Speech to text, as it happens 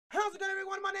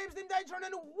everyone, my name is DimDieDrone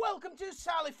and welcome to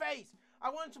Sally Face. I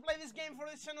wanted to play this game for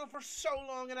this channel for so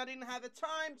long and I didn't have the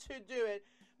time to do it.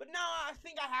 But now I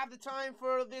think I have the time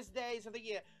for these days of the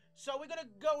year. So we're gonna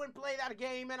go and play that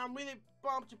game and I'm really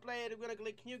pumped to play it. We're gonna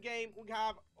click new game. We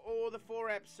have all the 4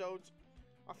 episodes.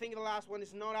 I think the last one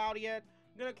is not out yet.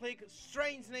 I'm gonna click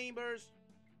Strange Neighbors,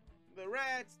 the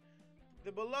Reds,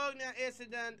 the Bologna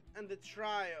Incident, and the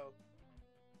Trial.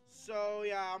 So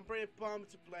yeah, I'm pretty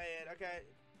pumped to play it. Okay,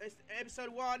 it's episode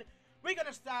 1. We're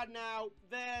gonna start now.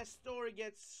 The story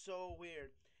gets so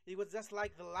weird. It was just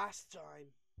like the last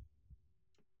time.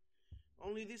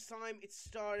 Only this time it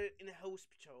started in a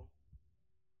hospital.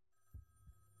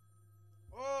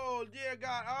 Oh dear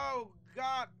God, oh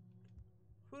God.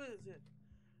 Who is it?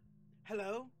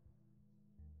 Hello?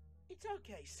 It's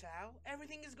okay, Sal.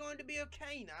 Everything is going to be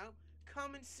okay now.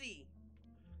 Come and see.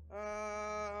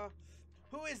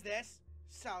 Who is this?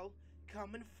 Sal,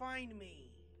 come and find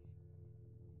me.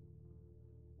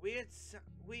 Weird.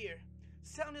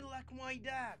 Sounded like my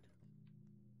dad.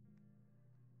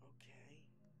 Okay.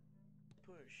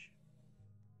 Push.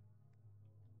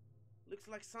 Looks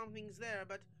like something's there,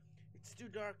 but it's too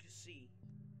dark to see.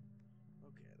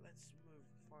 Okay, let's move,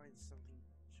 find something.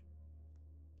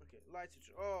 Okay, light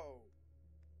switch. Oh.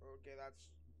 Okay, that's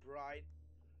bright.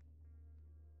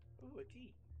 Oh, a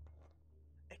key.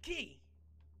 A key!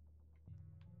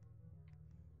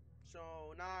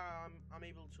 So now I'm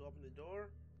able to open the door.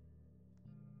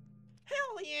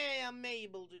 Hell yeah, I'm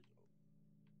able to.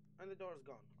 And the door's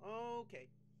gone. Okay.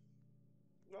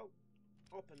 Well,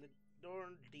 open the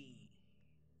door D.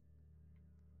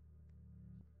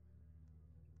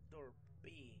 Door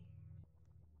B.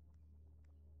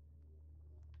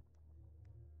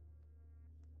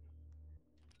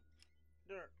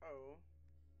 Door O.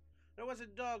 There was a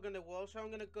dog on the wall, so I'm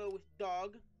gonna go with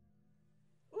dog.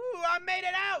 Ooh, I made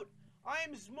it out!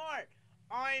 I'm smart!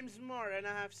 I'm smart, and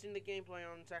I have seen the gameplay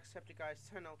on Jacksepticeye's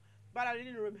channel, but I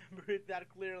didn't remember it that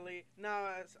clearly. Now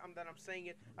that I'm saying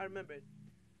it, I remember it.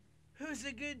 Who's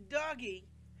a good doggy?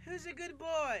 Who's a good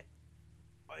boy?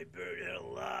 I buried it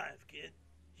alive, kid.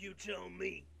 You tell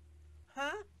me.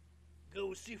 Huh?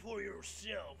 Go see for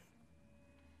yourself.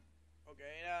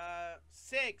 Okay,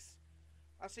 6.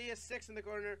 I see a 6 in the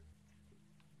corner.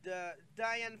 The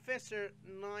Diane Fisher,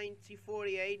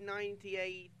 1948,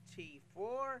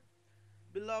 1984.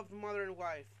 Beloved mother and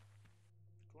wife.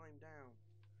 Climb down.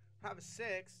 Have a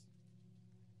 6.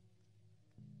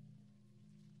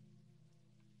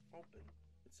 Open.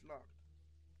 It's locked.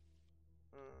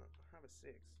 Have a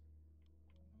 6.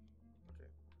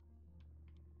 Okay.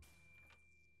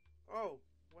 Oh,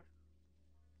 what?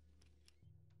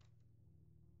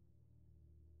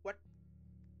 What?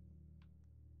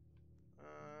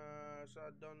 So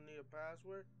I don't need a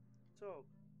password. So,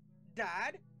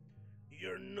 Dad?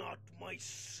 You're not my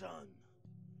son.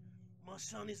 My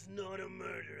son is not a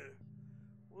murderer.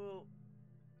 Well,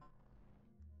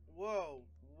 whoa.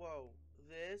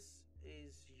 This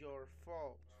is your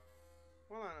fault.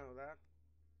 Well, I know that.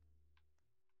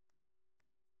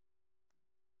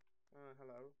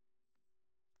 Hello?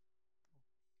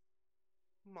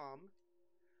 Mom?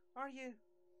 Are you...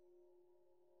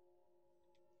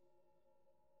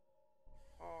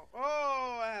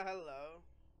 Hello.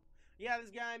 Yeah, this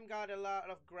game got a lot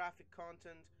of graphic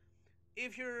content.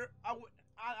 If you're... I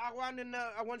want to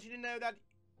know... I want you to know that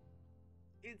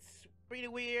it's pretty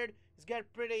weird. It's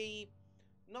got pretty...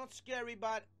 not scary,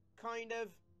 but kind of...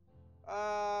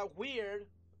 weird.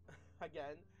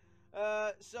 Again.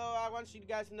 So I want you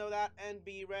guys to know that and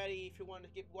be ready if you want to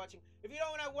keep watching. If you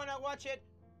don't want to watch it,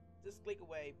 just click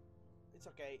away. It's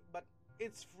okay. But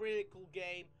it's a really cool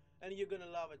game and you're gonna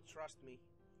love it, trust me.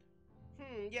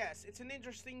 Yes, it's an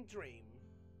interesting dream.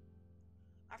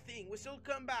 I think we shall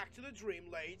come back to the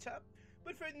dream later.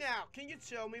 But for now, can you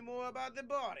tell me more about the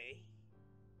body?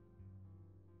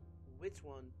 Which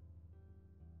one?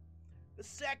 The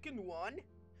second one?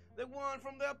 The one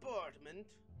from the apartment?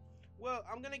 Well,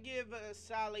 I'm gonna give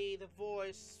Sally the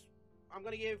voice. I'm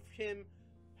gonna give him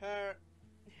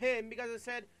because I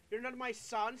said you're not my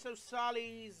son, so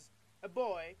Sally's a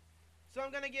boy. So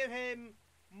I'm gonna give him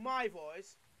my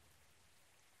voice.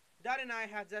 Dad and I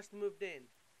had just moved in.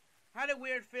 Had a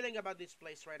weird feeling about this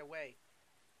place right away.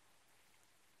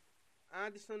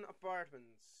 Addison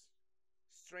Apartments.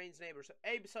 Strange Neighbors.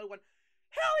 Episode 1.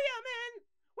 Hell yeah, man!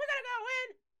 We're gonna go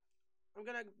in! I'm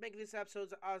gonna make these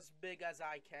episodes as big as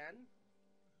I can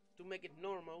to make it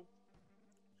normal.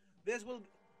 This will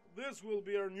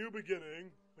be our new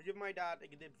beginning. I give my dad a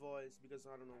deep voice because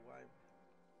I don't know why.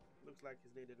 Looks like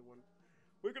he's needed one.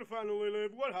 We can finally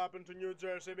live. What happened to New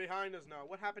Jersey behind us now?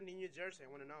 What happened in New Jersey? I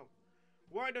want to know.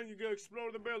 Why don't you go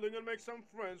explore the building and make some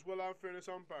friends while I finish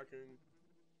unpacking?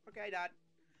 Okay, Dad.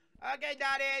 Okay,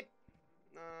 Daddy!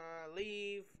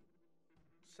 Leave.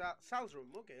 Sal's room.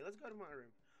 Okay, let's go to my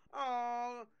room.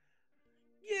 Oh,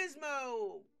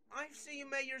 Gizmo! I see you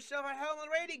made yourself at home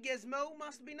already, Gizmo.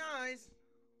 Must be nice.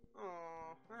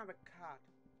 Oh, I have a cat.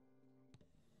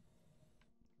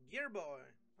 Gear Boy.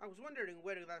 I was wondering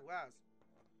where that was.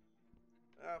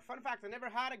 Fun fact, I never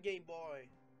had a Game Boy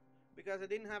because I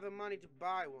didn't have the money to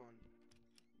buy one.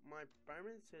 My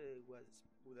parents they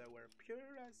were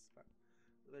pure as fuck.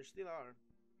 They still are.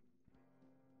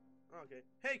 Okay.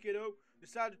 Hey kiddo,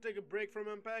 decided to take a break from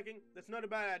unpacking? That's not a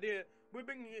bad idea. We've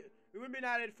been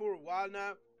at it for a while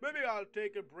now. Maybe I'll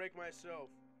take a break myself.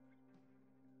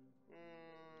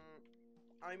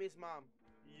 I miss Mom.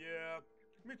 Yeah,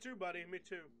 me too, buddy. Me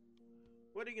too.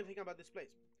 What do you think about this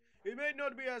place? It may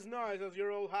not be as nice as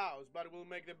your old house, but we'll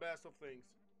make the best of things.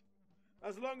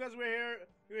 As long as we're here,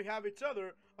 we have each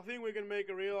other, I think we can make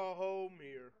a real home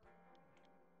here.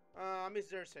 Miss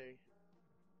Jersey.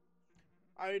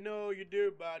 I know you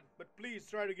do, bud, but please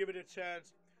try to give it a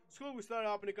chance. School will start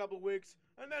up in a couple of weeks,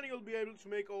 and then you'll be able to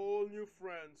make all new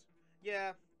friends.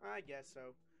 Yeah, I guess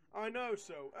so. I know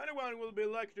so. Anyone will be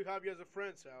lucky to have you as a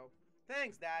friend, Sal.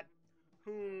 Thanks, Dad.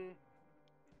 Can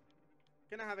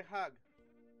I have a hug?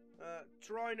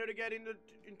 Try not to get into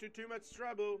too much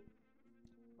trouble.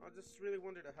 I just really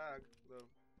wanted a hug, though.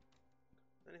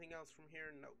 Anything else from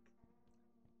here? Nope.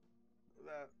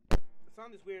 The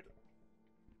sound is weird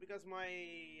because my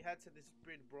headset is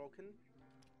pretty broken.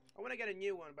 I want to get a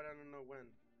new one, but I don't know when.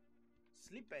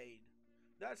 Sleep aid.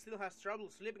 Dad still has trouble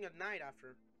sleeping at night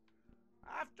after.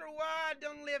 After what?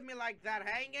 Don't leave me like that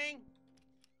hanging.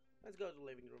 Let's go to the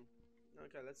living room.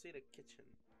 Okay, let's see the kitchen.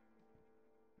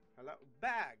 Hello?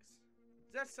 Bags.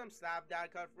 Just some stuff Dad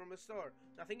got from the store.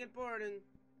 Nothing important.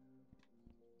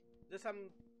 Just some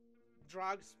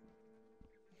drugs.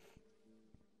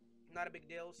 Not a big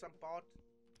deal. Some pot.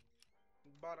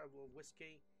 Bottle of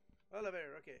whiskey.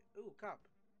 Elevator. Okay. Ooh, cup.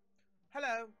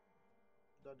 Hello.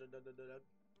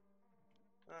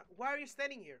 Why are you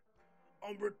standing here?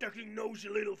 I'm protecting nosy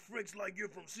little freaks like you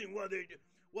from seeing what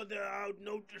they're out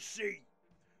not to see.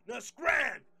 Now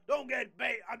scram! Don't get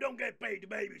paid. I don't get paid to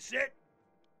babysit.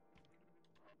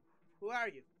 Who are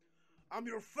you? I'm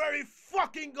your fairy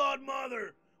fucking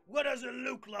godmother. What does it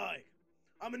look like?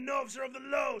 I'm an officer of the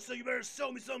law, so you better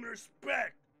show me some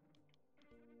respect.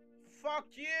 Fuck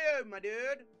you, my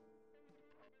dude.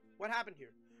 What happened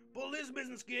here? Police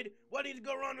business, kid. Why did you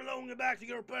go run along and back to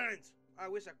your parents? I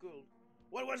wish I could.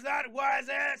 What was that, wise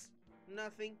ass?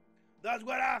 Nothing. That's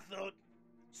what I thought.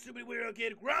 Stupid weirdo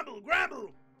kid. Grumble,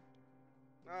 grumble!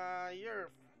 You're a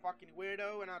fucking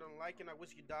weirdo and I don't like it. I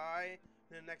wish you die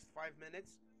in the next 5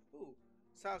 minutes. Ooh,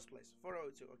 Sal's place.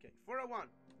 402. Okay, 401.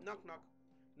 Knock, knock.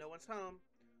 No one's home.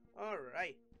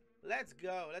 Alright, let's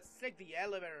go. Let's take the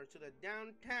elevator to the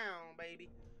downtown, baby.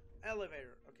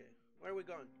 Elevator. Okay, where are we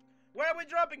going? Where are we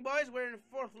dropping, boys? We're in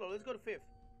the 4th floor. Let's go to 5th.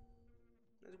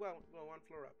 Let's go 1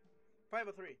 floor up.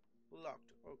 503.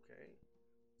 Locked. Okay.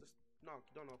 Just knock.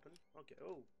 Don't open. Okay.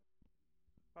 Oh.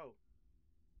 Oh.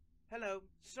 Hello.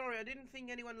 Sorry, I didn't think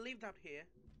anyone lived up here.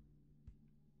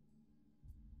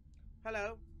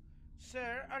 Hello.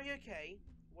 Sir, are you okay?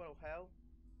 Well, hell.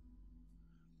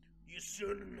 You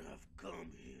shouldn't have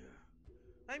come here.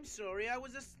 I'm sorry, I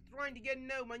was just trying to get to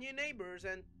know my new neighbors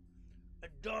and... A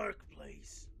dark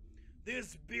place.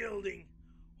 This building,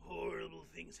 horrible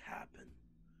things happen.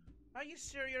 Are you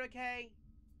sure you're okay?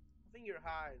 I think you're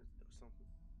high or something.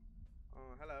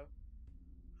 Hello.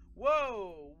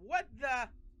 Whoa, what the?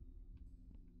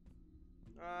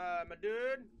 My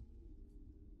dude.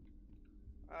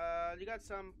 You got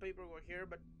some people over here,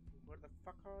 but where the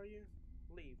fuck are you?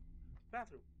 Leave.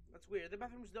 Bathroom. That's weird. The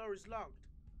bathroom's door is locked.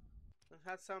 It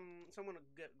had someone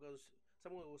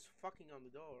was fucking on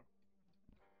the door.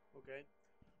 Okay.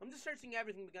 I'm just searching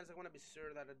everything because I want to be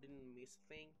sure that I didn't miss a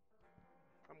thing.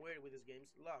 I'm weird with these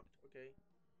games. Locked. Okay.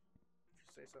 If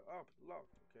you say so. Oh,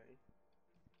 locked. Okay.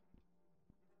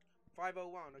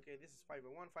 501. Okay, this is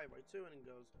 501, 502, and it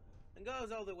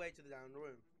goes all the way to the down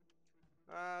room.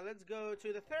 Let's go to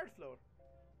the 3rd floor.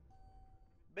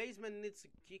 Basement needs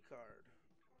a key card.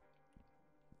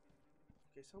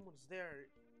 Okay, someone's there.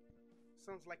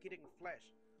 Sounds like eating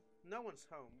flesh. No one's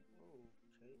home. Oh,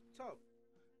 okay. So,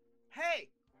 hey!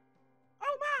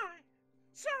 Oh my!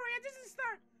 Sorry, I didn't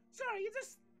start. Sorry, you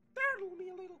just startled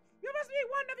me a little. You must be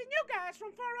one of the new guys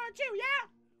from 402, yeah?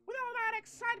 With all that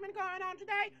excitement going on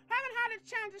today, haven't had a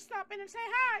chance to stop in and say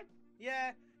hi.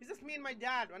 Yeah, it's just me and my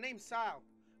dad. My name's Sal.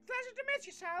 Pleasure to meet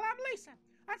you, Sal. I'm Lisa.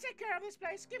 I take care of this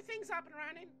place, keep things up and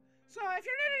running. So if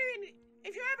you're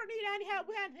if you ever need any help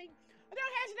with anything,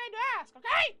 don't hesitate to ask,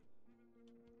 okay?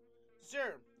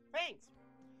 Sure, thanks.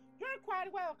 You're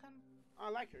quite welcome. I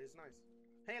like her, it's nice.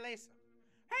 Hey, Lisa.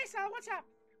 Hey, Sal, what's up?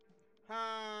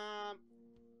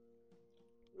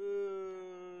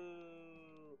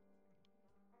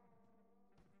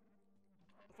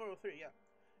 403, yeah.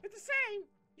 It's the same.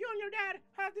 You and your dad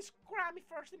had this crummy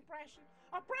first impression.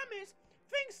 I promise,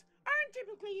 things aren't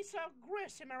typically so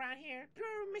gruesome around here.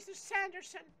 Poor Mr.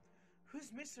 Sanderson.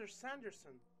 Who's Mr.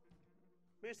 Sanderson?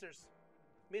 Mrs.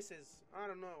 I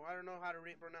don't know how to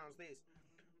pronounce this.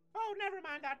 Oh, never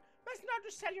mind that. Best not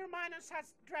to set your mind on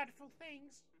such dreadful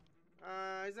things.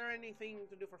 Is there anything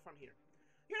to do for fun here?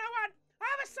 You know what? I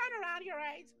have a son around your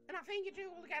age, and I think you two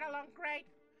will get along great.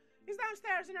 He's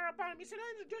downstairs in our apartment, so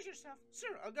introduce yourself.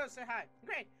 Sure, I'll go say hi.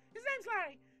 Great. His name's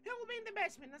Larry. He will be in the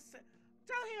basement.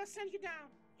 Tell him I'll send you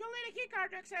down. You'll need a key card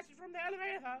to access it from the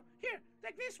elevator, though. Here,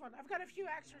 take this one. I've got a few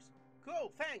extras. Cool,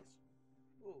 thanks.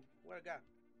 Ooh, what I got?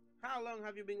 How long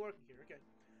have you been working here? Okay.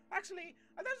 Actually,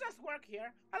 I don't just work here.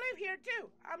 I live here,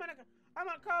 too. I'm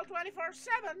on call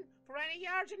 24/7 for any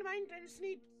urgent maintenance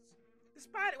needs.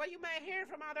 Despite what you may hear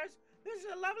from others, this is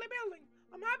a lovely building.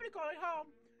 I'm happy to call it home.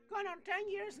 Going on 10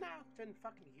 years now. 10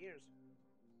 fucking years.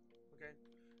 Okay.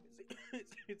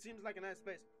 It seems like a nice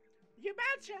place. You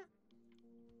betcha.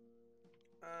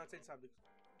 Same subject.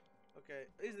 Okay.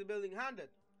 Is the building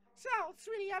haunted? Sal,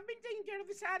 sweetie, I've been taking care of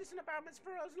this Addison apartments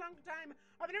for a long time.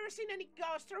 I've never seen any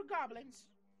ghosts or goblins.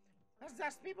 That's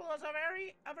just people with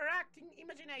very overacting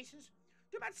imaginations.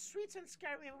 Too much sweets and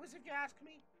scary movies, if you ask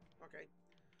me. Okay.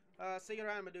 See you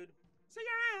around, my dude. See you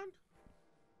around.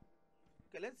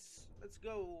 Okay, let's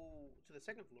go to the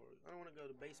second floor. I don't want to go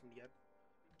to the basement yet.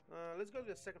 Let's go to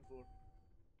the second floor.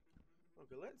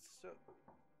 Okay, let's.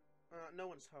 No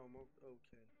one's home. Okay.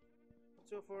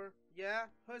 204. Yeah,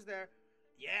 who's there?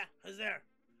 Yeah, who's there?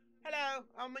 Hello,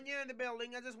 I'm new in the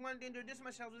building. I just wanted to introduce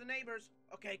myself to the neighbors.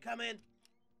 Okay, come in.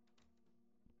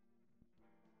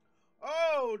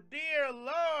 Oh dear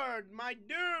Lord, my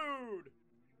dude!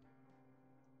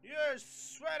 You're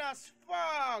sweat as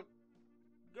fuck!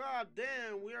 God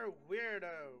damn, we're a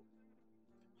weirdo.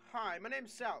 Hi, my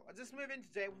name's Sal. I just moved in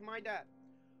today with my dad.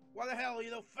 What the hell are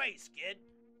you face, kid?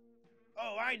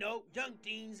 Oh, I know. Young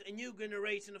teens, a new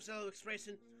generation of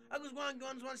self-expression. I just want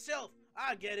guns oneself.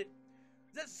 I get it.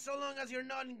 Just so long as you're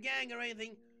not in gang or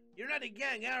anything. You're not a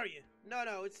gang, are you?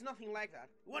 No, it's nothing like that.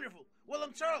 Wonderful. Well,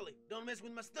 I'm Charlie. Don't mess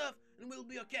with my stuff, and we'll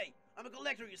be okay. I'm a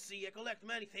collector, you see. I collect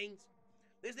many things.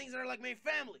 These things are like my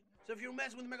family. So if you're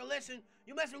messing with my collection,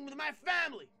 you're messing with my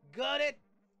family. Got it?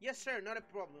 Yes, sir. Not a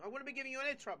problem. I wouldn't be giving you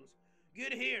any troubles.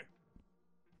 Good to hear.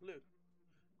 Look.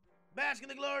 Bask in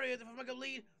the glory of the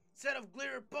complete set of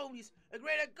glitter ponies. A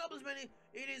great accomplishment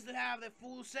it is to have the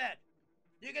full set.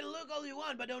 You can look all you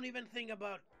want, but don't even think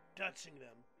about touching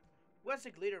them. What's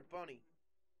a glitter pony?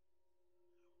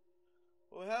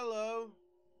 Oh, hello.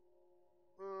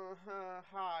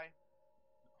 Hi.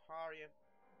 How are you?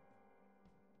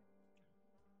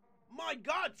 My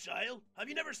God, child! Have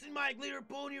you never seen my glitter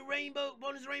pony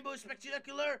bonus rainbow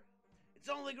spectacular? It's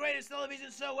only the greatest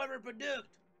television show ever produced.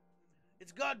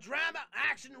 It's got drama,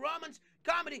 action, romance,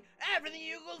 comedy, everything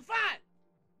you will find.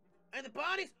 And the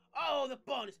ponies? Oh, the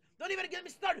ponies! Don't even get me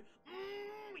started.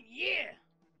 Yeah.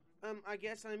 I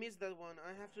guess I missed that one.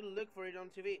 I have to look for it on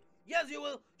TV. Yes, you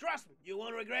will. Trust me, you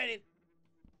won't regret it.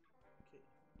 Okay,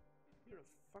 you're a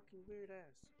fucking weird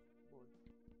ass boy.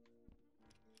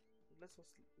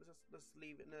 Let's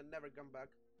leave and then never come back.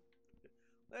 Okay.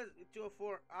 Let's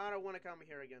 204. I don't want to come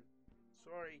here again.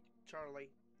 Sorry, Charlie.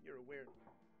 You're weird.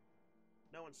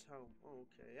 No one's home.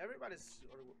 Okay, everybody's.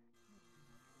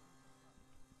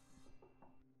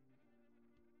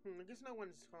 I guess no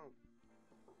one's home.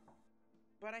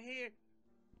 But I hear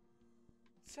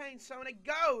saying someone a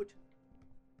goat.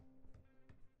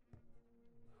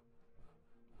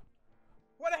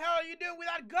 What the hell are you doing with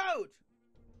that goat?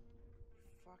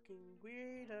 Fucking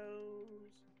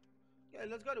weirdos. Yeah,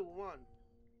 let's go to 1.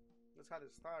 Let's have a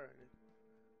star in it.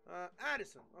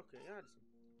 Addison. Okay, Addison.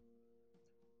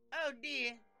 Oh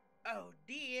dear. Oh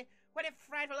dear. What a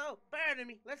frightful. Oh, pardon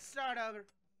me. Let's start over.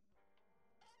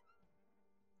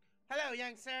 Hello,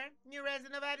 young sir. New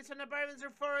resident of Addison Apartments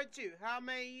 402. How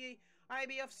may I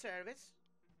be of service?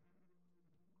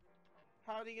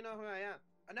 How do you know who I am?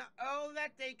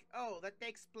 That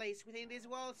takes place within this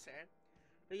wall, sir.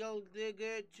 You'll do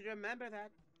good to remember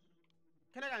that.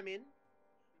 Can I come in?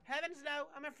 Heavens no,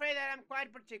 I'm afraid that I'm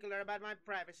quite particular about my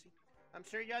privacy. I'm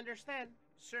sure you understand.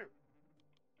 Sure.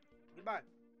 Goodbye.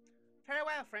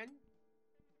 Farewell, friend.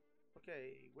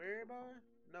 Okay, where, boy?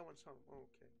 No one's home.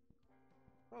 Okay.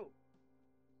 Oh.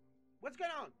 What's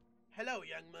going on? Hello,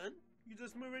 young man. You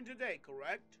just moved in today,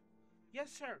 correct?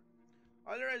 Yes, sir.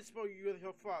 I already spoke you with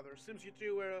your father. Seems you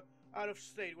two were out of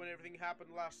state when everything happened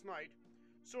last night.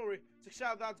 Sorry, it's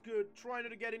out that's good. Try not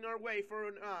to get in our way for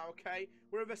an okay?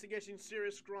 We're investigating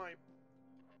serious crime.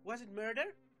 Was it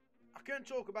murder? I can't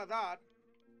talk about that.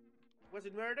 Was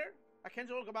it murder? I can't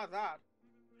talk about that.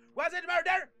 Was it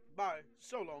murder? Bye.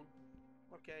 So long.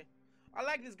 Okay. I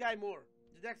like this guy more.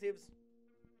 Detectives,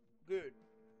 good.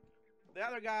 The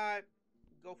other guy,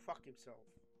 go fuck himself.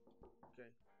 Okay.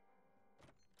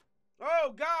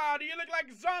 Oh God, you look like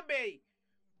a zombie,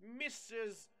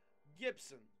 Mrs.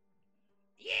 Gibson.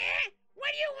 Yeah?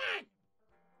 What do you want?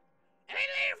 A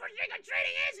little later for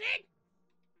trick-or-treating, isn't it?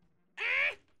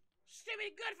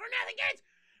 Stupid good-for-nothing kids!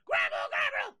 Grumble,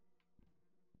 grumble!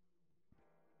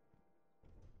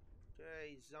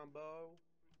 Okay, Zombo.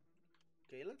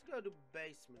 Okay, let's go to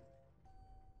basement.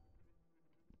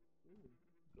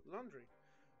 Laundry.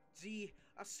 Gee,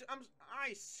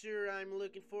 I'm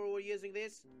looking forward to using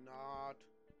this. Not.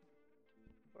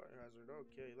 Fire hazard.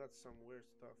 Okay, that's some weird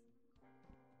stuff.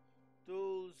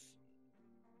 Tools.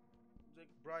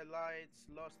 Bright lights.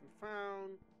 Lost and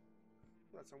found.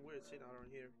 That's some weird shit around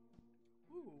here.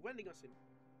 Ooh, vending machine.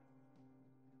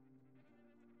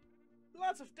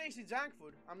 Lots of tasty junk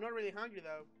food. I'm not really hungry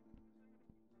though.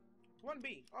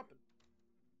 1B, open.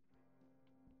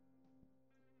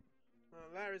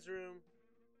 Larry's room.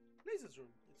 Lisa's room.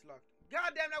 It's locked.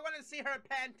 God damn, I want to see her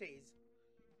panties.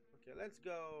 Okay, let's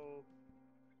go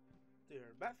to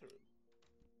her bathroom.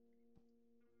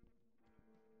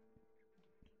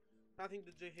 Nothing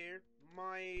to do here.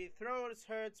 My throat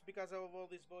hurts because of all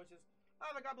these voices. I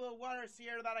have a couple of waters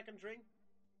here that I can drink.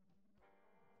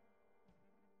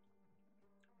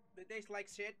 They taste like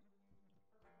shit.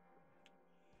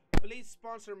 Please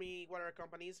sponsor me, water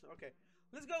companies. Okay,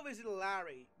 let's go visit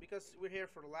Larry because we're here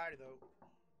for Larry though.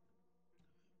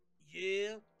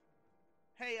 Yeah.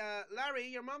 Hey, Larry,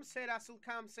 your mom said I should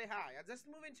come say hi. I just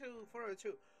moved into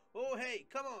 402. Oh, hey,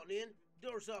 come on in.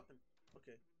 Door's open.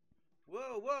 Okay.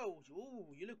 Whoa, whoa.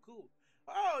 Ooh, you look cool.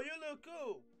 Oh, you look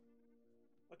cool.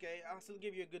 Okay, I'll still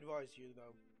give you a good voice, you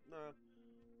though.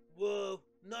 Whoa,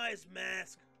 nice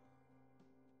mask.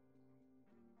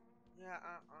 Yeah,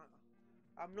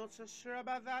 I'm not so sure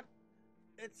about that.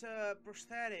 It's a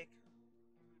prosthetic.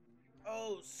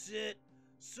 Oh shit.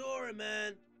 Sorry,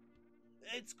 man.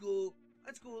 It's cool.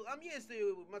 It's cool. I'm used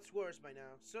to much worse by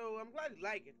now, so I'm glad you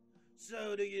like it.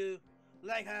 So do you,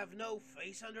 like, have no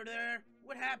face under there?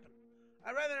 What happened?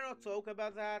 I'd rather not talk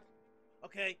about that.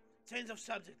 Okay, change of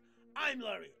subject. I'm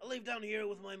Larry. I live down here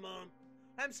with my mom.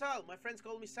 I'm Sal. My friends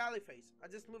call me Sallyface. I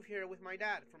just moved here with my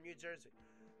dad from New Jersey.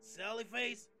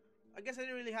 Sallyface? I guess I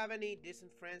didn't really have any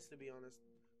decent friends, to be honest.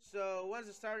 So once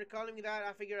they started calling me that,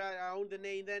 I figured I owned the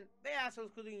name then. They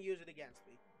assholes couldn't use it against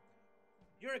me.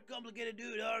 You're a complicated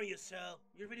dude, aren't you, Sal?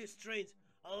 You're really strange.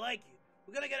 I like you.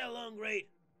 We're gonna get along great.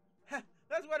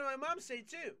 That's what my mom said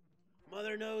too.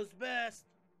 Mother knows best.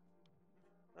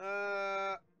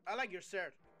 I like your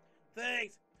shirt.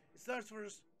 Thanks. It starts for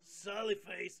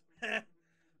Sallyface.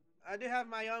 I do have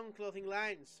my own clothing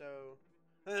line, so...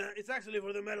 it's actually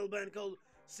for the metal band called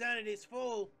Sanity's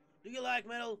Full. Do you like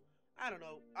metal? I don't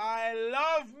know. I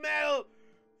love metal!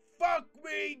 Fuck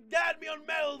me! Dad me on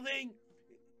metal thing!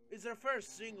 It's their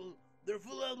first single. Their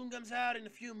full album comes out in a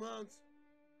few months.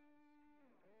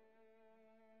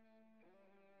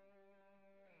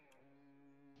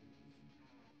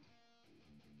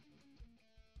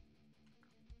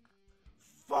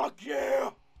 Fuck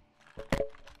yeah!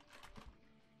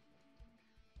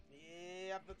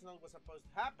 Yeah, that's not what's supposed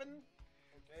to happen.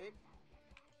 Okay.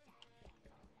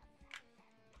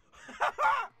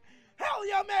 Hell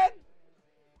yeah, man!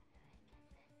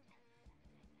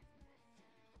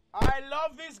 I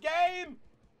love this game!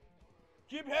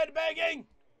 Keep headbanging!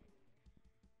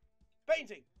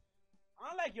 Painting.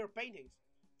 I like your paintings.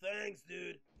 Thanks,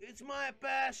 dude. It's my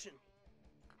passion.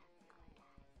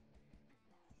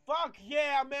 Fuck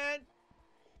yeah, man!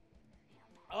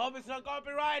 I hope it's not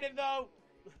copyrighted, though.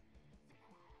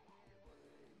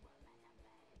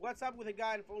 What's up with the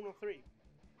guy in phone 3?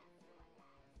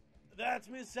 That's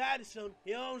Miss Addison.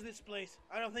 He owns this place.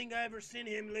 I don't think I ever seen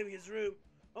him leave his room.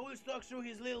 Always talks through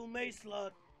his little maze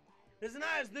slot. He's a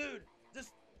nice dude.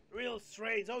 Just real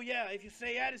strange. Oh yeah, if you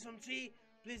say Addison tea,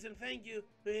 please and thank you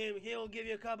to him, he'll give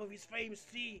you a cup of his famous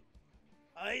tea.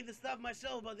 I eat the stuff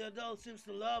myself, but the adult seems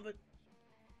to love it.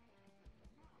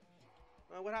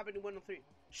 What happened to 103?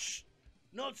 Shh!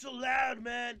 Not so loud,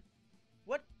 man!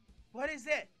 What? What is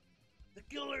it? The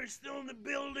killer is still in the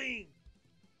building!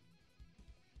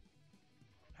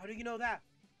 How do you know that?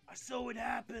 I saw it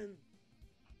happen.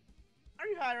 Are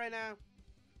you high right now?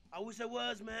 I wish I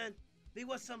was, man. There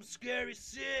was some scary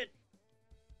shit.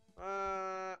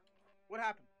 What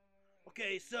happened?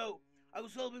 Okay, so I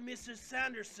was helping Mr.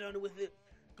 Sanderson with the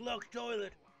clogged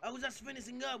toilet. I was just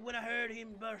finishing up when I heard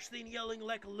him burst in yelling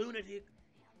like a lunatic.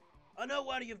 I know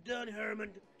what you've done,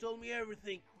 Herman. Told me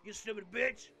everything, you stupid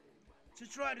bitch. She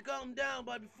tried to calm him down,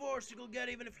 but before she could get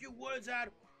even a few words out,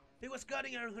 he was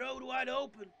cutting her throat wide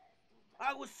open.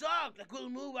 I was shocked. I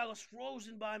couldn't move. I was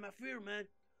frozen by my fear, man.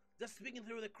 Just speaking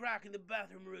through the crack in the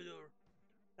bathroom door.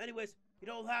 Anyways, it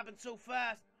all happened so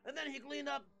fast, and then he cleaned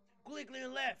up quickly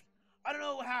and left. I don't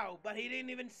know how, but he didn't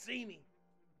even see me.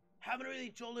 Haven't really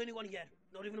told anyone yet,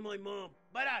 not even my mom,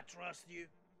 but I trust you.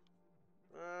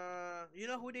 You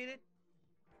know who did it?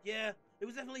 Yeah, it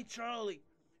was definitely Charlie.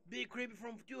 Big creepy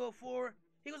from 204.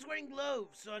 He was wearing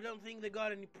gloves, so I don't think they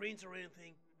got any prints or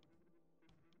anything.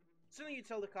 Soon you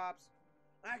tell the cops.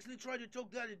 I actually tried to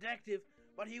talk to that detective,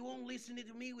 but he won't listen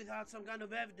to me without some kind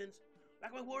of evidence.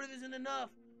 Like my word isn't enough.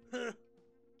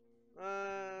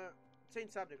 Same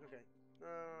subject, okay.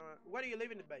 Why do you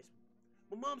live in the basement?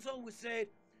 My mom's always said,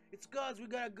 it's cause we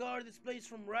gotta guard this place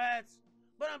from rats.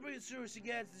 But I'm pretty sure she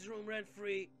gets this room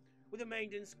rent-free with a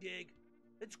maintenance gig.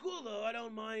 It's cool though, I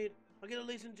don't mind it. I get to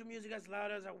listen to music as loud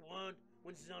as I want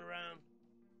when she's not around.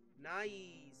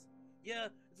 Nice. Yeah,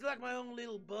 it's like my own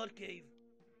little bud cave.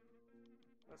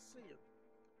 I see you.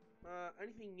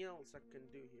 Anything else I can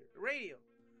do here? Radio.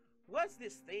 What's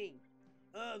this thing?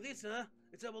 This, huh?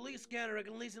 It's a police scanner. I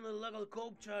can listen to the local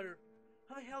cop chatter.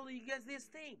 How the hell do you get this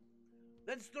thing?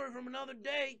 That's a story from another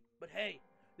day. But hey,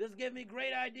 this gave me a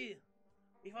great idea.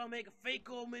 If I make a fake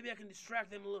call, maybe I can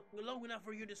distract them long enough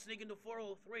for you to sneak into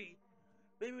 403.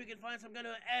 Maybe we can find some kind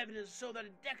of evidence to show that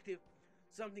detective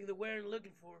something they weren't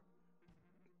looking for.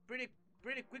 Pretty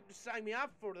quick to sign me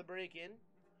up for the break-in.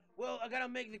 Well, I gotta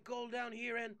make the call down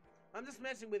here and... I'm just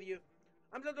messing with you.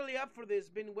 I'm totally up for this.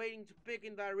 Been waiting to pick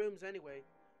in their rooms anyway.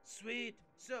 Sweet.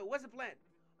 So, what's the plan?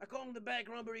 I called the bank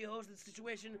robbery hostage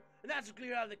situation, and that's to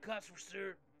clear out the cuts for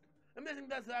sure. I'm guessing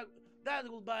that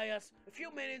will buy us a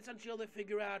few minutes until they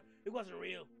figure out it wasn't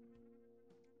real.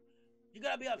 You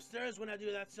gotta be upstairs when I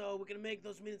do that so we can make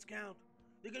those minutes count.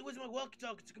 You can use my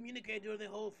walkie-talkie to communicate during the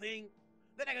whole thing.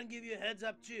 Then I can give you a heads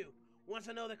up too, once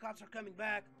I know the cops are coming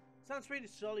back. Sounds pretty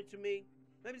solid to me.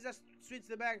 Maybe just switch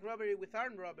the bank robbery with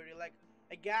armed robbery, like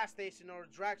a gas station or a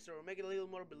drugstore, make it a little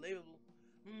more believable.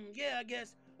 Yeah, I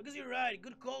guess you're right.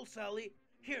 Good call, Sally.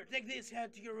 Here, take this,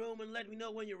 head to your room, and let me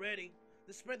know when you're ready.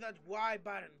 Just spread that Y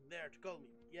button there to call me.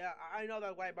 Yeah, I know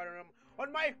that Y button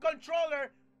on my controller,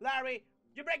 Larry.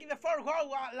 You're breaking the fourth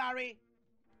wall, Larry.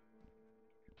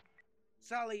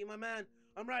 Sally, my man,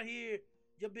 I'm right here.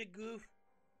 You big goof.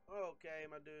 Okay,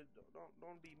 my dude,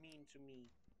 don't be mean to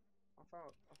me. I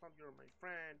thought you were my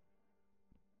friend.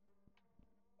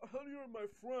 I thought you were my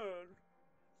friend.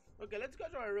 Okay, let's go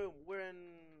to our room. We're in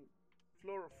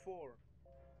floor 4.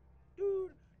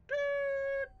 Dude.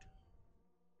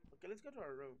 Okay, let's go to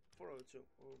our room. 402.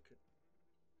 Okay.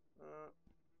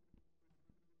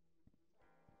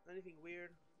 Anything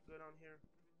weird going on here?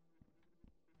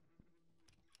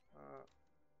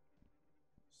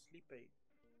 Sleep aid.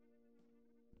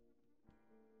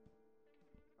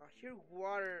 I hear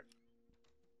water.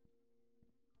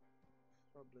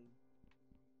 Bubbling.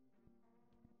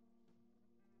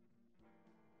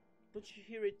 Don't you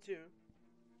hear it too?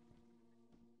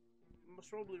 It's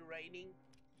probably raining.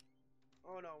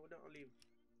 Oh no, don't leave.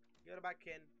 Get back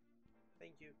in.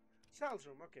 Thank you. Sal's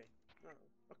room, okay.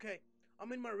 Okay,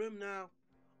 I'm in my room now.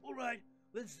 Alright,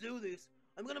 let's do this.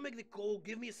 I'm gonna make the call.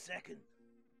 Give me a second.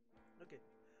 Okay.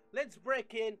 Let's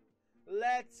break in.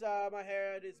 My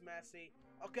head is messy.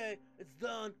 Okay, it's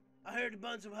done. I heard a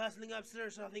bunch of hustling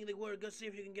upstairs, so I think they were. Go see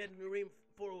if you can get in the room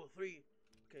 403.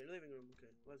 Okay, living room.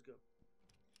 Okay, let's go.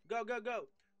 Go.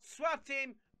 SWAT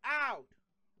team out.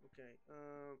 Okay,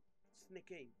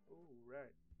 sneaking. Oh,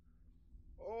 right.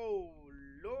 Oh,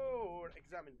 Lord.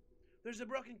 Examine. There's a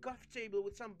broken coffee table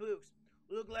with some books.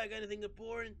 Look like anything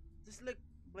important. Just look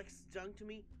like it's junk to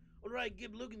me. Alright,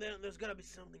 keep looking there. There's gotta be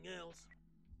something else.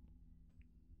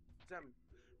 Examine.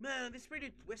 Man, this is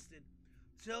pretty twisted.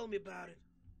 Tell me about it.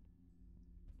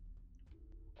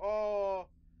 Oh,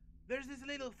 there's these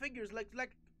little figures, like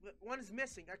one is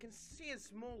missing. I can see a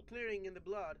small clearing in the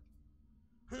blood.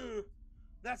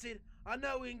 That's it. I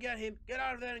know we can get him. Get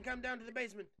out of there and come down to the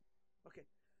basement. Okay.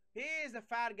 He is the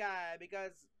fat guy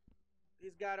because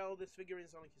he's got all these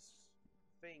figurines on his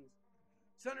things.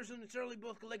 Sanderson and Charlie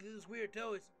both collected these weird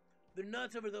toys. They're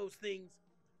nuts over those things.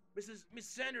 Miss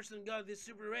Sanderson got this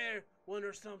super rare one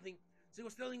or something. She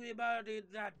was telling me about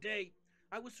it that day.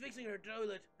 I was fixing her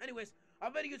toilet. Anyways, I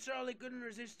bet you Charlie couldn't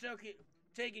resist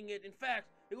taking it. In fact,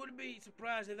 he wouldn't be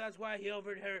surprised if that's why he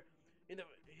offered her in the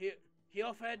he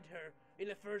offended her in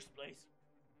the first place.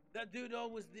 That dude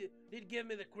always did give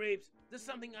me the creeps. There's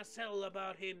something unsettled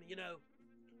about him, you know.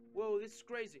 Whoa, this is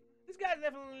crazy. This guy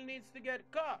definitely needs to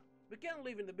get caught. We can't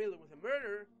leave in the building with a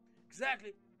murderer.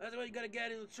 Exactly. That's why you gotta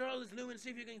get into Charlie's Loom and see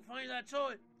if you can find that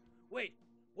toy. Wait,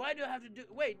 why do I have to do?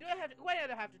 Why do I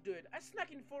have to do it? I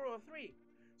snuck in 403.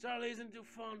 Charlie isn't too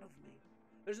fond of me.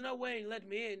 There's no way he let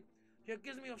me in. He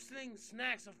accused me of stealing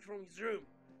snacks from his room.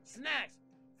 Snacks!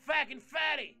 Fucking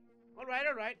fatty!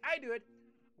 Alright, I do it.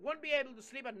 Won't be able to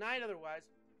sleep at night otherwise.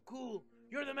 Cool.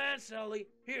 You're the man, Sally.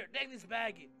 Here, take this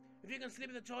baggie. If you can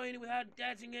slip the toy in without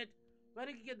touching it. Why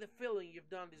do you get the feeling you've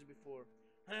done this before?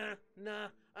 Huh? Nah,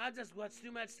 I just watch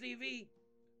too much TV.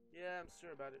 Yeah, I'm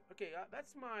sure about it. Okay,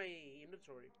 that's my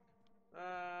inventory.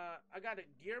 I got a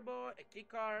gearbox, a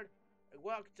keycard, a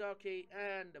walkie-talkie,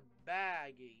 and a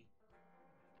baggie.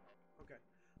 Okay,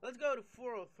 let's go to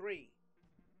 403.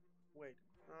 Wait,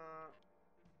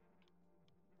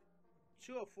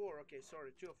 204. Okay,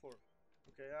 sorry, 204.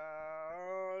 Okay,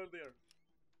 there.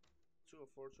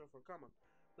 204, 204. Come on,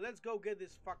 let's go get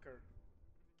this fucker.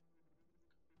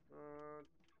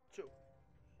 2.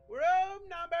 Room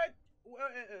number.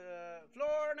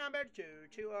 Floor number 2,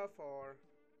 204.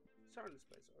 Silence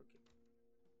place. Okay.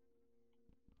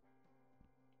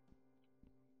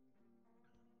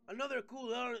 Another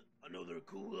cool,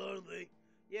 aren't they?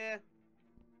 Yeah.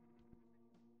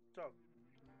 So.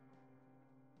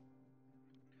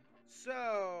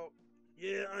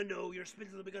 Yeah, I know. You're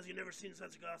spiteful because you've never seen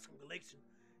such a awesome collection.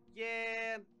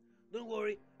 Yeah. Don't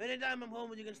worry. Anytime I'm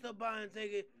home, you can stop by and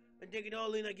take it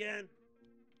all in again.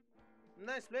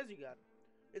 Nice place you got.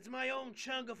 It's my own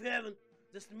chunk of heaven.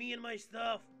 Just me and my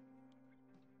stuff.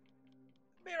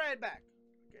 Be right back.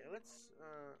 Okay, let's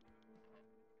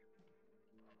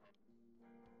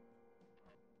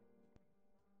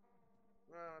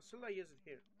shall I use it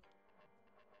here?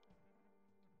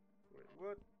 Wait,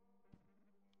 what?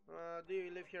 Do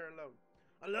you live here alone?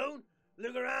 Alone?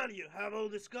 Look around you. Have all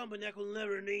this company I will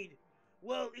never need.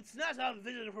 Well, it's nice to have a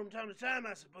visitor from time to time,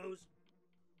 I suppose.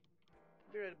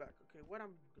 Be right back. Okay, what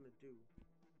I'm gonna do?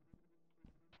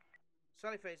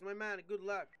 Sallyface, my man, good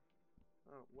luck.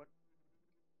 Oh, what?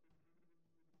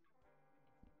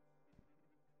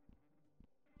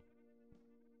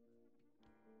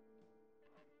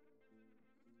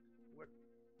 What?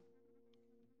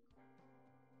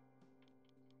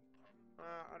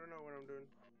 I don't know what I'm doing.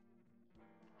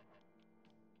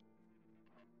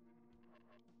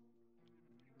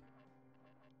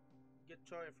 Get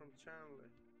toy from Chandler.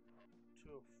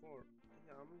 204.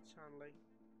 Yeah, I'm in Chandler.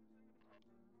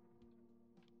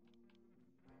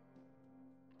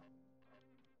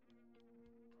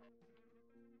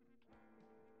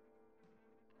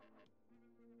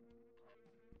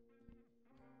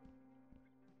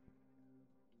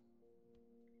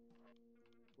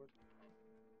 What?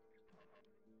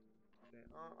 Okay,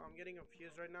 I'm getting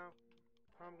confused right now.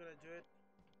 How I'm gonna do it?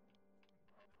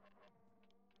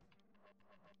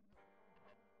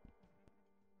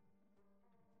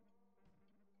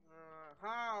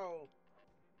 How?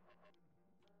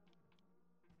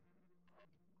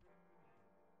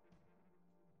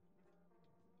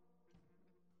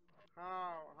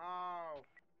 How?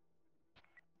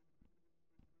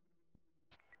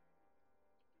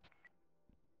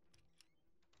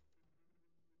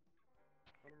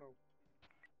 I don't know.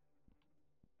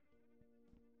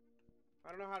 I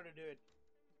don't know how to do it.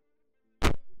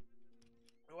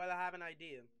 Well, I have an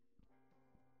idea.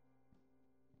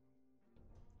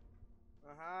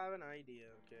 I have an idea.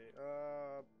 Okay.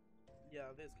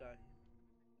 Yeah, this guy.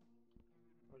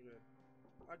 Okay.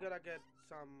 I gotta get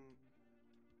some.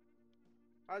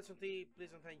 I'll some tea,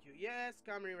 please and thank you. Yes,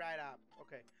 coming right up.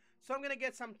 Okay. So I'm gonna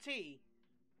get some tea.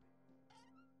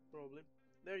 Probably.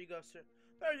 There you go, sir.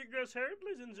 There you go, sir.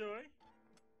 Please enjoy.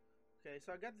 Okay,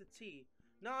 so I got the tea.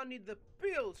 Now I need the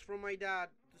pills from my dad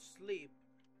to sleep.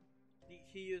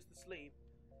 He used to sleep.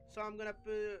 So I'm gonna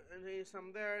put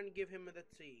some there and give him the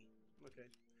tea. Okay.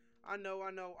 I know.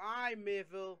 I'm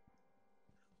evil.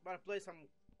 But I play some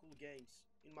cool games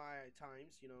in my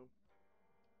times, you know.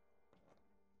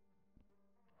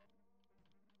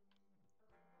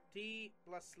 Tea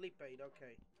plus sleep aid,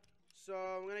 okay. So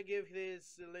I'm gonna give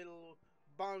this little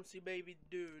bouncy baby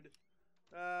dude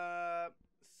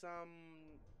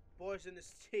some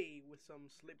poisonous tea with some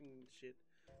sleeping shit.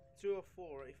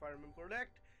 204 if I remember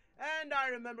correct. And I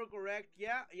remember correct,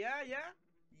 yeah,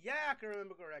 I can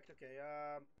remember correct, okay,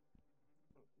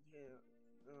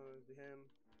 him.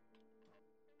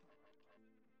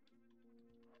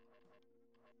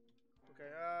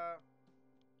 Okay,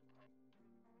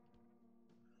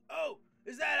 Oh,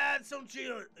 is that add some to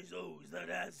your... is that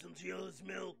add some to your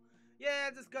smell? Yeah,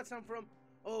 I just got some from...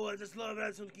 Oh, I just love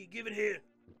add some to give it here.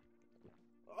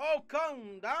 Oh,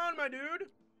 calm down, my dude.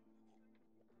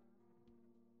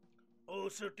 Oh,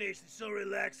 so tasty, so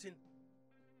relaxing.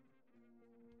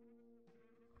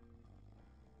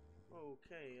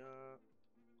 Okay,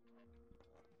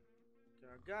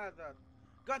 I got that.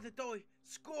 Got the toy.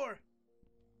 Score.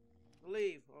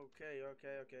 Leave. Okay.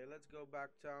 Let's go back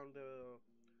down the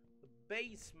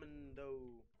basement,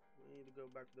 though. We need to go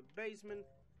back to the basement.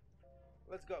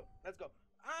 Let's go.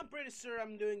 I'm pretty sure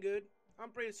I'm doing good.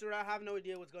 I'm pretty sure I have no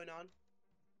idea what's going on.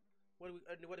 What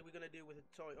are we gonna do with the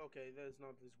toy? Okay, that's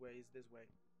not this way. It's this way.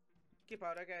 Keep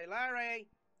out. Okay, Larry,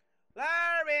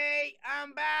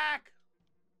 I'm back.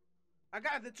 I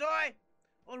got the toy.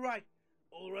 All right,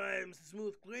 Mr.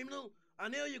 Smooth Criminal. I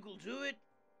knew you could do it.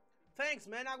 Thanks,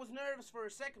 man. I was nervous for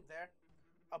a second there.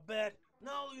 I bet.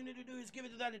 Now all you need to do is give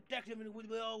it to that detective and it will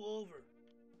be all over.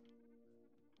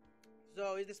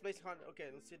 So, is this basically haunted? Okay,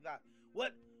 let's see that.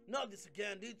 What? Not this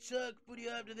again. Did Chuck put you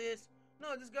up to this? No,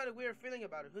 I just got a weird feeling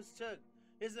about it. Who's Chuck?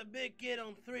 He's a big kid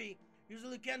on 3.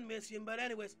 Usually can't miss him, but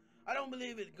anyways, I don't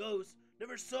believe it goes.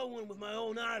 Never saw one with my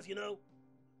own eyes, you know.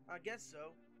 I guess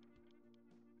so.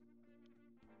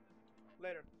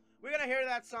 Later. We're gonna hear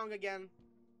that song again.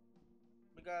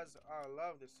 Because I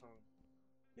love this song.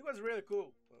 It was really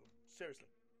cool. Well, seriously.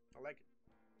 I like it.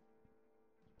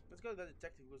 Let's go to the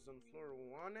detective who's on floor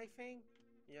 1, I think.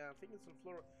 Yeah, I think it's on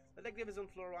floor... Detective is on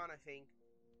floor 1, I think.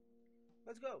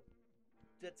 Let's go.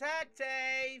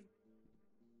 Detective!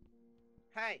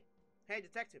 Hey,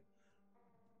 detective.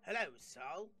 Hello,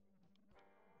 Saul.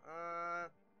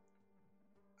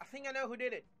 I think I know who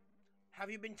did it. Have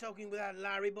you been talking with that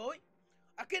Larry boy?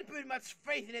 I can't put much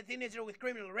faith in a teenager with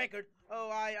criminal record.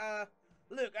 Oh,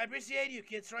 Look, I appreciate you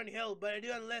kids trying to help, but I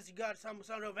do unless you got some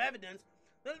sort of evidence.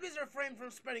 Then please refrain from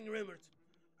spreading rumors.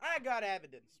 I got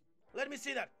evidence. Let me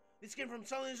see that. This came from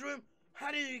Sully's room?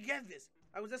 How did you get this?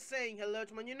 I was just saying hello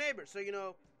to my new neighbor, so, you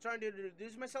know, trying to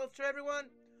introduce myself to everyone.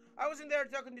 I was in there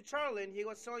talking to Charlie, and he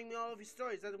was telling me all of his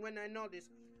stories. That's when I noticed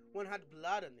one had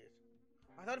blood on it.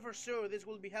 I thought for sure this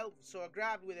would be helpful, so I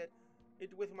grabbed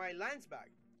it with my lance bag.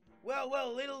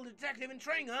 Well, little detective in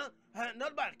training, huh?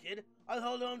 Not bad, kid. I'll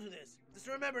hold on to this. Just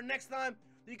remember, next time,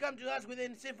 you come to us with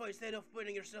info instead of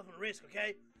putting yourself on risk,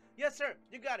 okay? Yes, sir.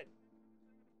 You got it.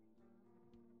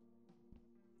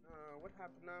 What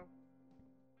happened now?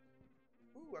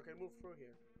 Ooh, I can move through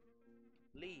here.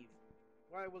 Leave.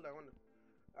 Why would I want to?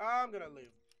 I'm gonna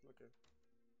leave. Okay.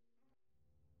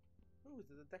 Who's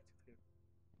the detective here?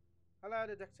 Hello,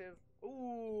 detective.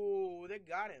 Ooh, they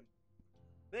got him.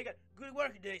 They got good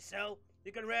work today, Sal.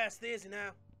 You can rest easy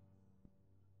now.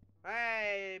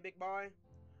 Hey, big boy.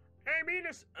 I'm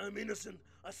innocent.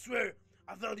 I swear.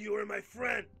 I thought you were my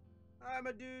friend. I'm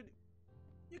a dude.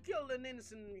 You killed an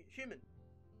innocent human.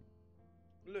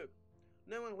 Look,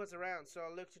 no one was around, so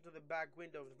I looked into the back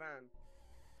window of the van.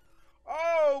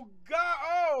 Oh God!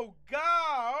 Oh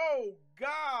God! Oh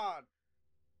God!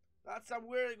 That's some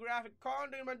weird graphic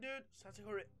content, my dude. Such a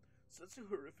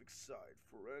horrific sight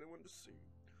for anyone to see,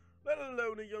 let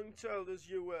alone a young child as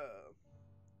you were.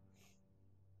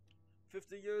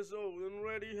 50 years old and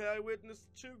already had witnessed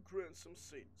 2 gruesome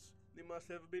scenes. They must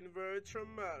have been very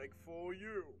traumatic for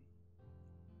you.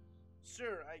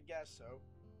 Sure, I guess so.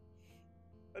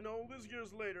 And all these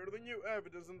years later, the new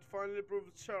evidence and finally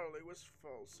proved Charlie was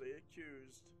falsely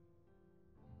accused.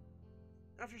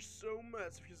 After so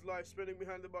much of his life spending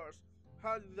behind the bars,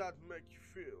 how did that make you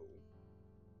feel?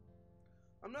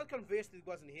 I'm not convinced it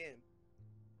wasn't him.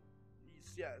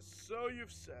 Yes, so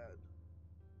you've said.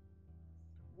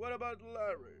 What about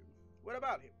Larry? What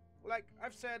about him? Like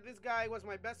I've said, this guy was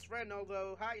my best friend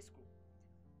although high school.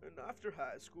 And after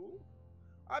high school?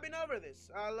 I've been over this.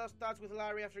 I lost touch with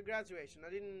Larry after graduation. I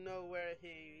didn't know where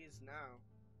he is now.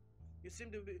 You seem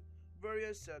to be very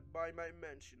upset by my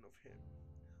mention of him.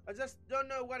 I just don't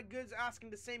know what good's asking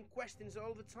the same questions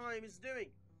all the time is doing.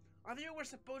 I thought you were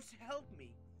supposed to help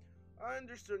me. I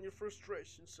understand your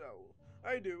frustration, Saul.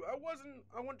 I do. I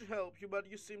want to help you, but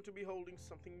you seem to be holding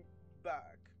something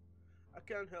back. I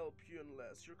can't help you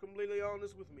unless you're completely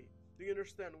honest with me. Do you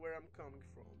understand where I'm coming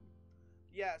from?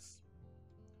 Yes.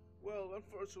 Well,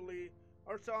 unfortunately,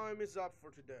 our time is up for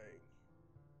today.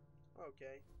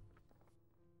 Okay.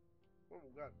 Oh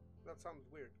God, that sounds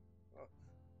weird. Oh.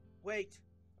 Wait,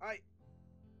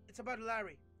 it's about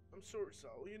Larry. I'm sorry,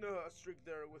 Saul. You know how strict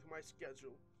they are with my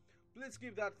schedule. Please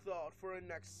give that thought for our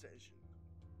next session.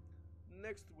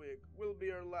 Next week will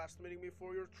be our last meeting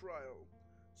before your trial,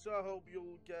 so I hope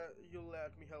you'll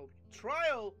let me help you.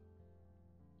 Trial?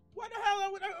 What the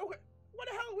hell would I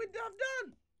have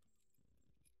done?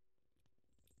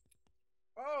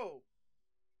 Oh!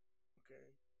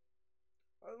 Okay.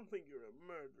 I don't think you're a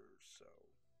murderer, so...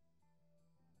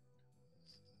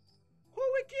 Who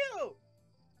we kill?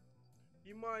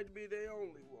 You might be the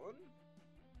only one.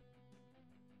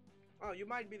 Oh, you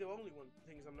might be the only one who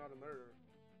thinks I'm not a murderer.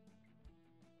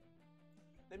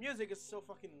 The music is so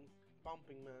fucking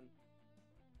bumping, man.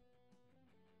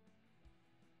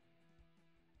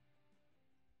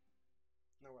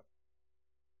 Now what?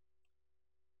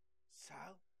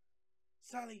 Sal?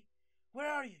 Sally,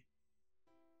 where are you?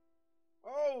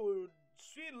 Oh,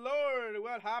 sweet lord,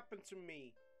 what happened to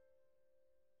me?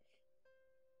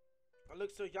 I look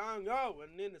so young, oh,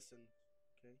 and innocent.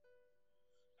 Okay.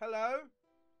 Hello?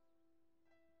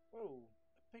 Oh,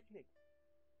 a picnic.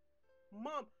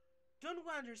 Mom, don't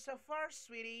wander so far,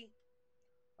 sweetie.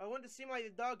 I want to see my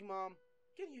dog, Mom.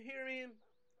 Can you hear him?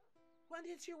 Why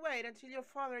don't you wait until your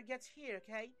father gets here,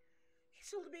 okay? He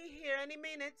should be here any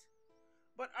minute.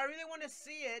 But I really want to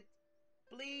see it.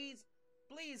 Please,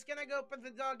 please, can I go pet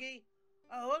the doggy?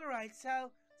 Oh, alright,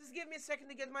 Sal. Just give me a second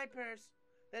to get my purse.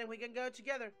 Then we can go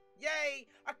together. Yay!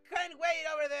 I can't wait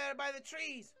over there by the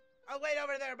trees. I'll wait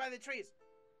over there by the trees.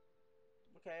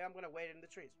 Okay, I'm gonna wait in the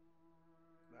trees.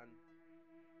 Then.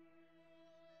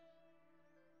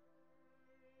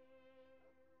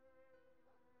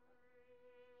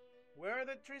 Where are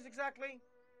the trees exactly?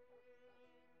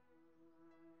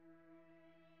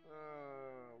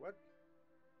 What?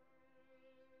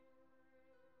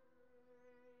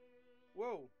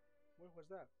 Whoa, what was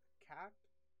that? A cat?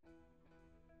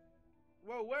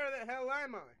 Whoa, where the hell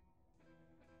am I?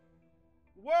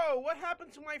 Whoa, what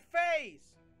happened to my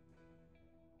face?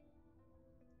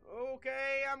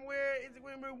 Okay,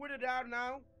 we're weirded out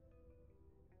now.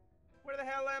 Where the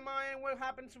hell am I and what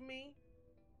happened to me?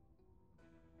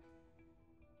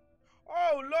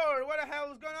 Oh Lord, what the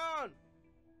hell is going on?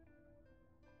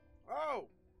 Oh,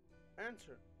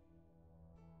 enter.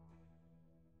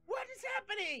 What is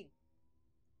happening?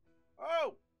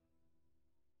 Oh,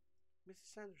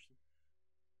 Mrs. Sanderson.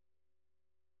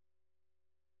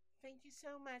 Thank you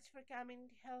so much for coming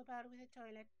to help out with the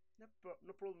toilet. No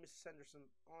problem, Mrs. Sanderson.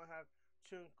 I have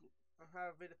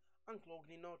it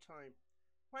unclogged in no time.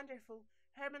 Wonderful.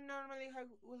 Herman normally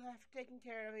will have taken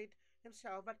care of it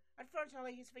himself, but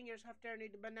unfortunately his fingers have turned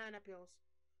into banana peels.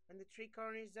 And the tree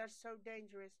corners are so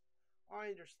dangerous. I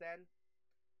understand.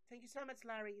 Thank you so much,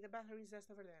 Larry. The bathroom is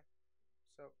just over there.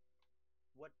 So,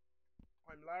 what?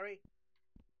 I'm Larry.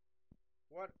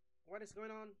 What is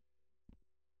going on?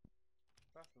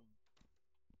 Bathroom.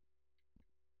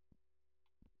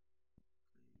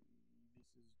 This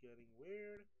is getting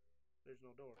weird. There's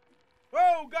no door.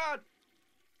 Oh God!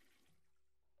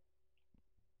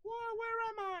 Whoa, where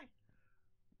am I?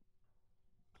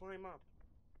 Climb up.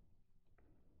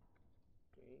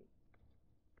 Okay.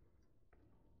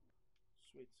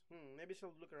 Sweet. Maybe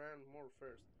she'll look around more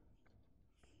first.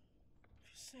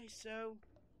 If you say so.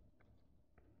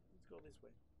 Let's go this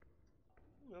way.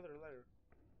 Another letter.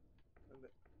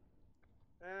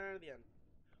 And the end.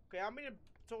 Okay, I'm in a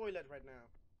toilet right now.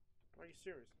 Are you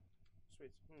serious?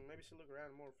 Sweet. Maybe she'll look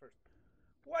around more first.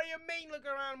 What do you mean look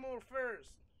around more first?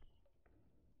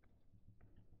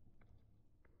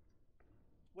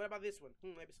 What about this one?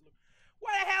 Maybe she'll look...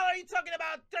 What the hell are you talking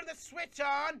about? Turn the switch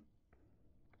on!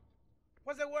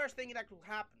 What's the worst thing that could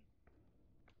happen?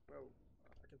 Well,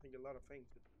 I can think of a lot of things,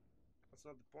 but that's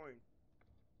not the point.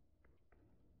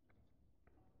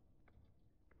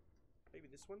 Maybe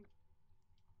this one?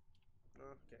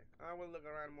 Okay, I will look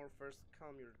around more first.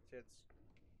 Calm your tits.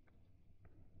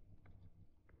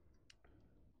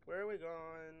 Where are we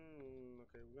going?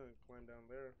 Okay, we're gonna climb down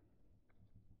there.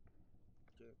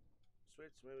 Okay,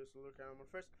 switch. Maybe let's look around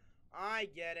more first. I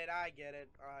get it.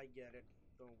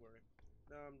 Don't worry.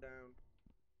 I'm down.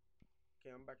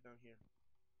 Okay, I'm back down here.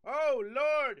 Oh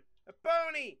Lord, a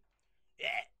pony!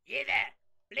 Yeah, you there?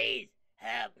 Please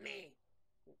help me.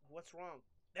 What's wrong?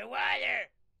 The water!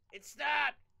 It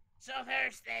stopped! So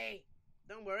thirsty!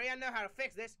 Don't worry, I know how to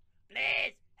fix this.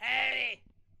 Please, hurry!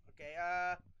 Okay,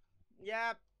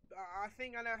 yeah, I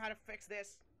think I know how to fix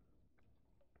this.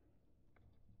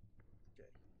 Okay.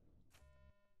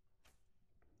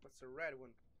 That's a red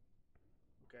one.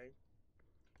 Okay.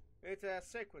 It's a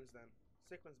sequence then.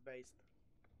 Sequence based.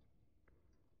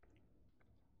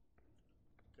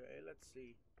 Okay, let's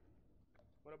see.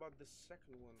 What about the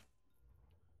second one?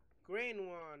 Green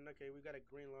one. Okay, we got a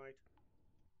green light.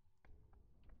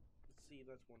 Let's see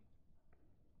that one.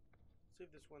 See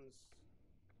if this one's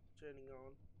turning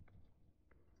on.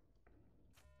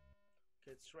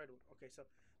 Okay, it's red one. Okay, so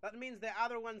that means the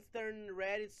other one's turned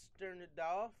red. It's turned it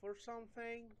off or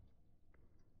something.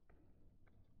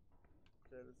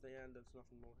 Okay, that's the end. There's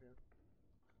nothing more here.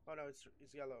 Oh no, it's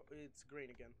yellow. It's green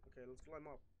again. Okay, let's climb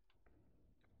up.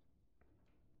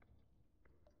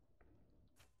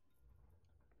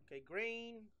 Okay,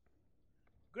 green.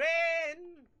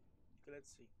 Green! Okay,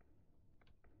 let's see.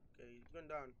 Okay, going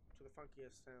down to the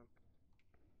funkiest sound.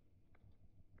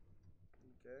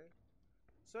 Okay.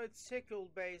 So it's sickle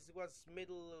based, it was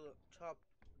middle top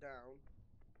down.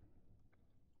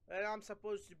 And I'm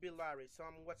supposed to be Larry, so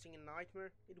I'm watching a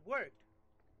nightmare. It worked.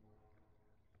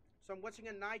 So I'm watching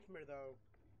a nightmare though.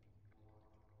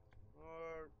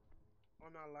 Or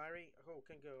I'm not Larry. Oh,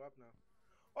 can go up now.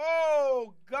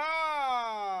 Oh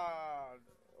God!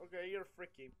 Okay, you're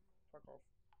freaky. Fuck off.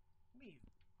 Leave.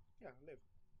 Yeah, live.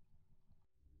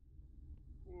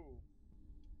 Ooh.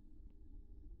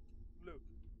 Look.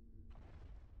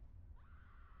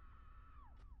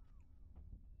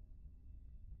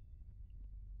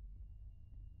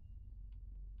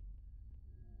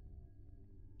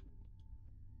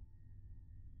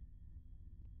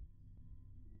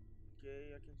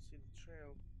 Okay, I can see the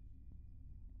trail.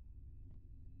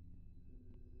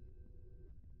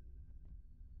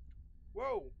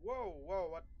 Whoa, whoa, whoa,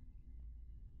 what?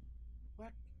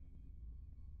 What?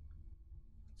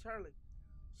 Charlie.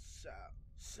 So,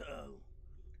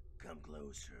 come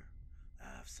closer.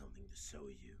 I have something to show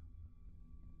you.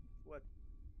 What?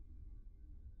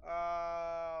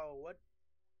 What?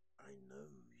 I know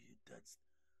you touched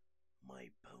my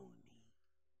pony.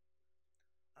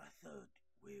 I thought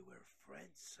we were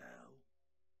friends, Sal.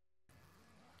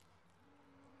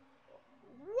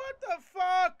 What the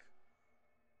fuck?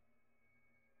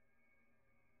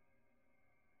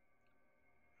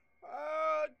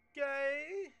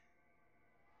 Okay.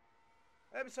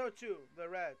 Episode 2, the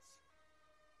rats.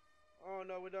 Oh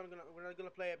no, we're not gonna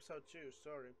play episode 2.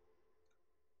 Sorry.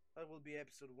 That will be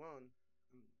episode 1.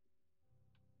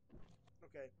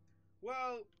 Okay.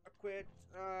 Well, I quit.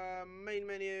 Main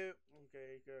menu.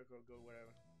 Okay, go,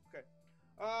 whatever. Okay.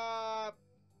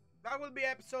 That will be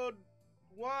episode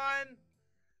 1.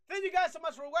 Thank you guys so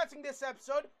much for watching this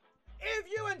episode. If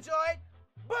you enjoyed,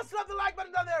 bust love the like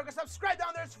button down there, subscribe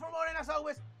down there for more, and as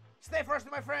always, stay first,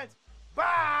 my friends.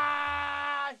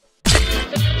 Bye!